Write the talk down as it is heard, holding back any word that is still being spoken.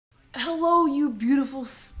Hello, you beautiful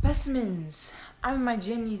specimens. I'm in my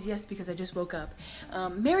jammies, yes, because I just woke up.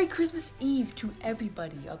 Merry Christmas Eve to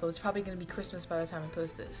everybody, although it's probably gonna be Christmas by the time I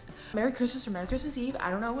post this. Merry Christmas or Merry Christmas Eve. I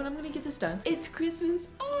don't know when I'm gonna get this done. It's Christmas.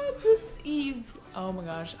 Oh, it's Christmas Eve. Oh my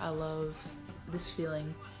gosh, I love this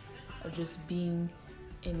feeling of just being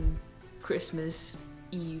in Christmas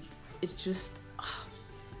Eve. It's just,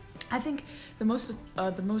 I think the most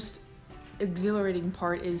exhilarating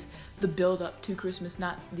part is the build up to Christmas,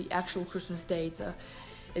 not the actual Christmas day.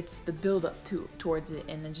 It's the build up towards it,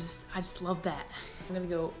 and I just love that. I'm gonna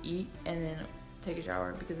go eat and then take a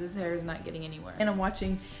shower because this hair is not getting anywhere. And I'm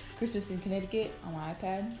watching Christmas in Connecticut on my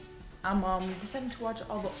iPad. I'm deciding to watch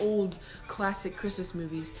all the old classic Christmas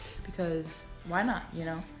movies because why not, you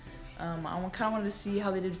know? I kind of wanted to see how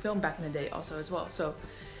they did film back in the day also as well. So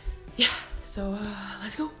yeah, so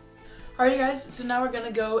let's go. Alrighty guys, so now we're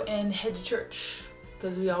gonna go and head to church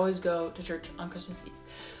because we always go to church on Christmas Eve.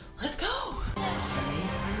 Let's go!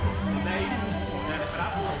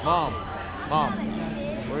 Mom,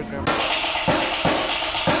 where's grandma?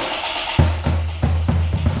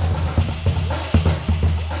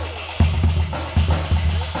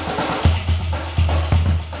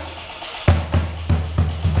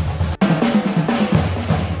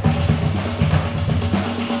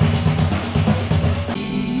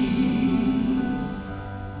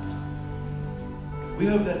 We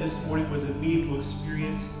hope that this morning was a meaningful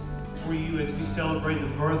experience for you as we celebrate the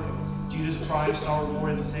birth of Jesus Christ, our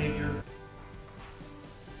Lord and Savior.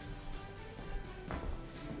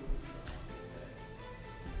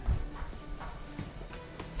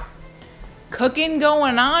 Cooking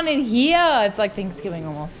going on in here. It's like Thanksgiving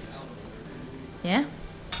almost. Yeah?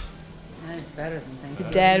 It's better than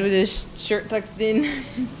Thanksgiving. Dad with his shirt tucked in.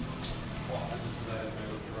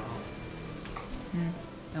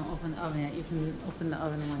 Don't open the oven yet. You can open the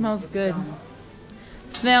oven. Smells good.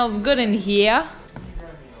 Smells good in here.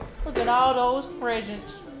 Look at all those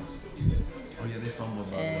presents. Oh yeah, they fumbled.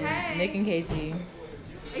 And Nick and Casey.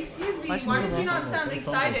 Excuse me, why did you not sound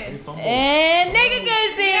excited? And Nick and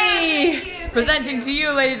Casey! Presenting to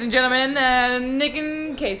you, ladies and gentlemen, Nick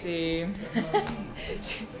and Casey.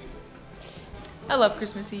 I love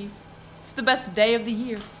Christmas Eve. It's the best day of the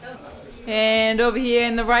year. And over here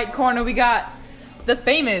in the right corner, we got the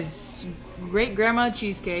famous Great Grandma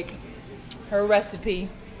Cheesecake. Her recipe.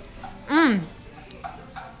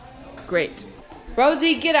 Great.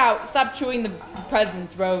 Rosie, get out. Stop chewing the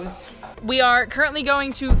presents, Rose. We are currently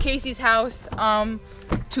going to Casey's house to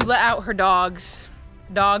let out her dogs.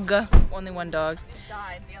 Only one dog.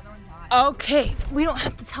 Died. The other one died. Okay, we don't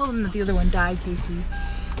have to tell them that the other one died, Casey.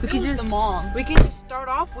 We can just the mom. We can just start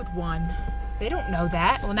off with one. They don't know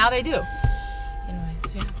that. Well, now they do. Anyway,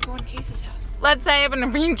 so yeah, we're going to Casey's house. Let's have an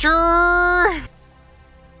adventure.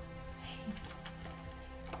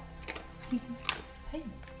 Hey.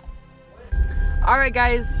 All right,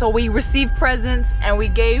 guys. So we received presents and we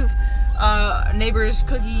gave neighbors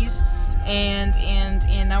cookies, and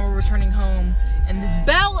now we're returning home. And this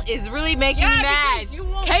bell is really making me mad.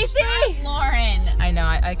 Casey! Lauren. I know,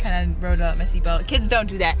 I kind of rode up my seatbelt. Kids don't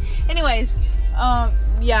do that. Anyways,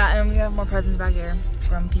 yeah, and we have more presents back here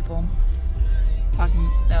from people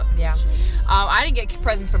talking. Yeah. I didn't get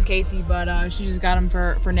presents from Casey, but she just got them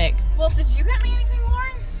for Nick. Well, did you get me anything,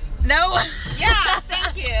 Lauren? No. Yeah,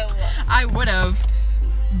 thank you. I would have,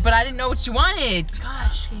 but I didn't know what you wanted.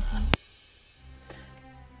 Gosh, Casey.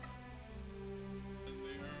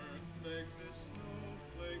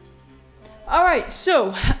 All right,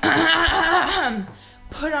 so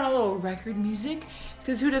put on a little record music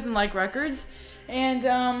because who doesn't like records? And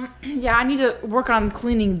yeah, I need to work on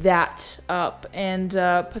cleaning that up and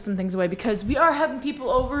put some things away because we are having people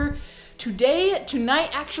over tonight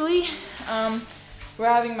actually. We're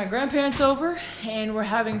having my grandparents over and we're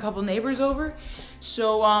having a couple neighbors over.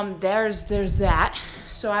 So there's that.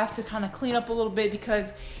 So I have to kind of clean up a little bit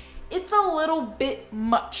because it's a little bit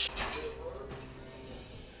much.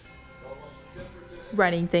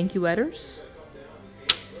 Writing thank you letters.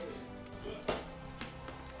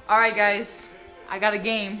 All right, guys, I got a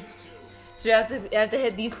game. So you have to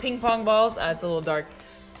hit these ping pong balls. It's a little dark.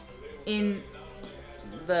 In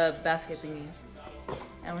the basket thingy.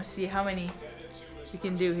 And we'll see how many we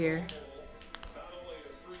can do here.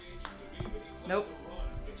 Nope.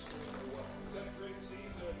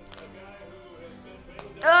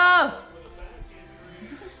 Oh!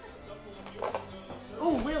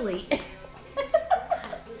 Oh, Willie.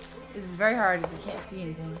 This is very hard because I can't see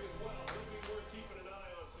anything.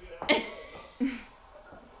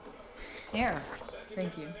 Here.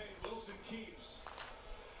 Thank you.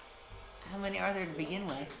 How many are there to begin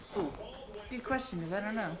with? Ooh, good question because I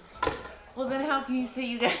don't know. Well, then how can you say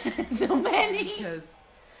you got so many? Because...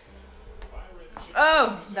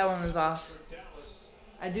 Oh! That one was off.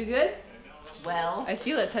 I do good? Well. I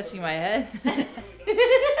feel it touching my head.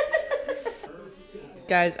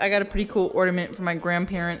 Guys, I got a pretty cool ornament for my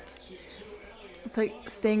grandparents. It's like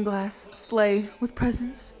stained glass sleigh with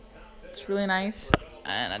presents. It's really nice.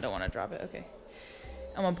 And I don't want to drop it. Okay.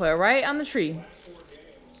 I'm going to put it right on the tree.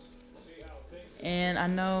 And I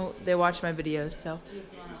know they watch my videos, so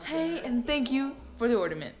hey, and thank you for the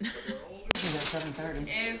ornament. It's at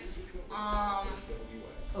 7:30.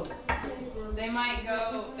 If they might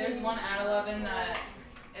go, there's one at 11 that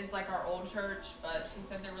is like our old church, but she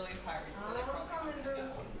said they're really tired, so they probably not gonna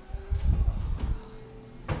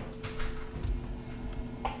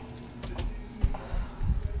go.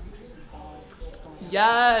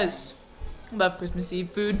 Yes! Love Christmas Eve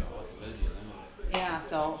food. Yeah,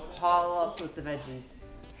 so haul up with the veggies.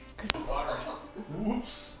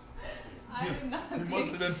 Whoops. I did not It think, must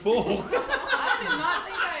have been full. I did not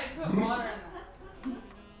think I had put water in that.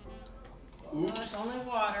 Oops. It's only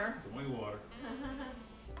water. It's only water.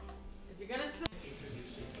 If you're gonna spill.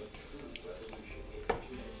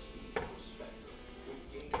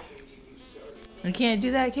 You can't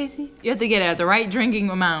do that, Casey? You have to get it at the right drinking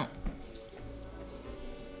amount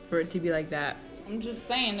for it to be like that. I'm just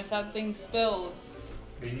saying, if that thing spills.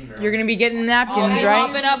 You're gonna be getting napkins, I'll right?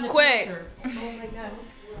 mop it up quick. Oh my god.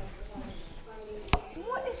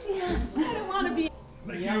 What is she? I don't want to be.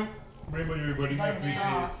 Thank you very much, everybody. I appreciate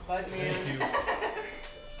it. Bud Thank man. you.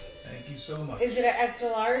 Thank you so much. Is it an extra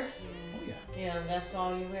large? Oh, yeah. Yeah, that's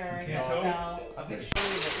all you wear. You can't tell? Sal. I think You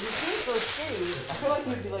seem so skinny. I feel like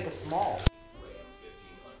you'd be like a small.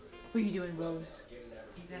 What are you doing, Rose? You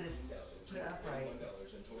gotta put it upright.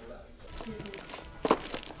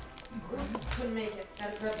 Couldn't make it.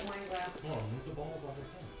 Gotta grab the wine glass. Come on, move the balls off the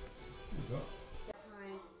pen. There you go.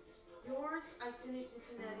 Time. Yours, I finished in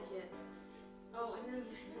Connecticut. Oh, and then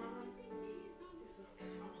Mom, this is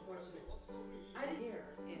kind of unfortunate. I did yours.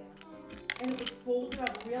 Yeah. And it was folded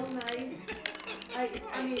up real nice. I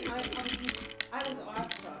mean, I was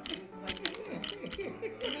awestruck. It's like,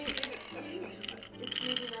 I mean, it's huge. It's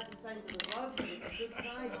maybe not the size of the rug, but it's a good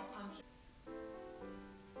size.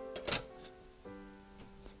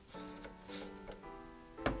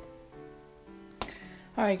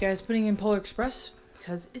 Alright guys, putting in Polar Express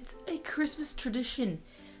because it's a Christmas tradition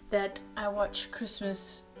that I watch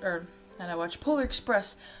Polar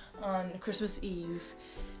Express on Christmas Eve,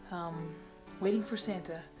 waiting for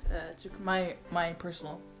Santa. It's my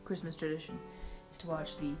personal Christmas tradition is to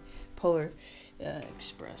watch the Polar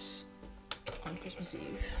Express on Christmas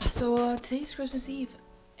Eve. So today's Christmas Eve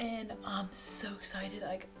and I'm so excited.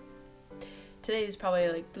 Like today is probably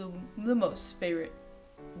like the most favorite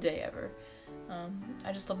day ever.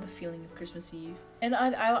 I just love the feeling of Christmas Eve. And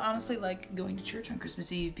I honestly like going to church on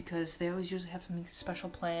Christmas Eve because they always usually have something special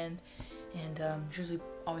planned and it's usually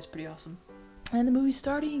always pretty awesome. And the movie's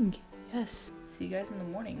starting. Yes. See you guys in the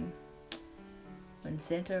morning when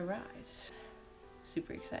Santa arrives.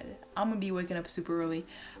 Super excited. I'm gonna be waking up super early.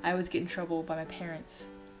 I always get in trouble by my parents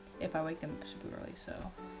if I wake them up super early, so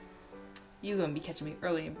you're gonna be catching me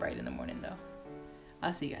early and bright in the morning though.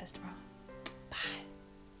 I'll see you guys tomorrow.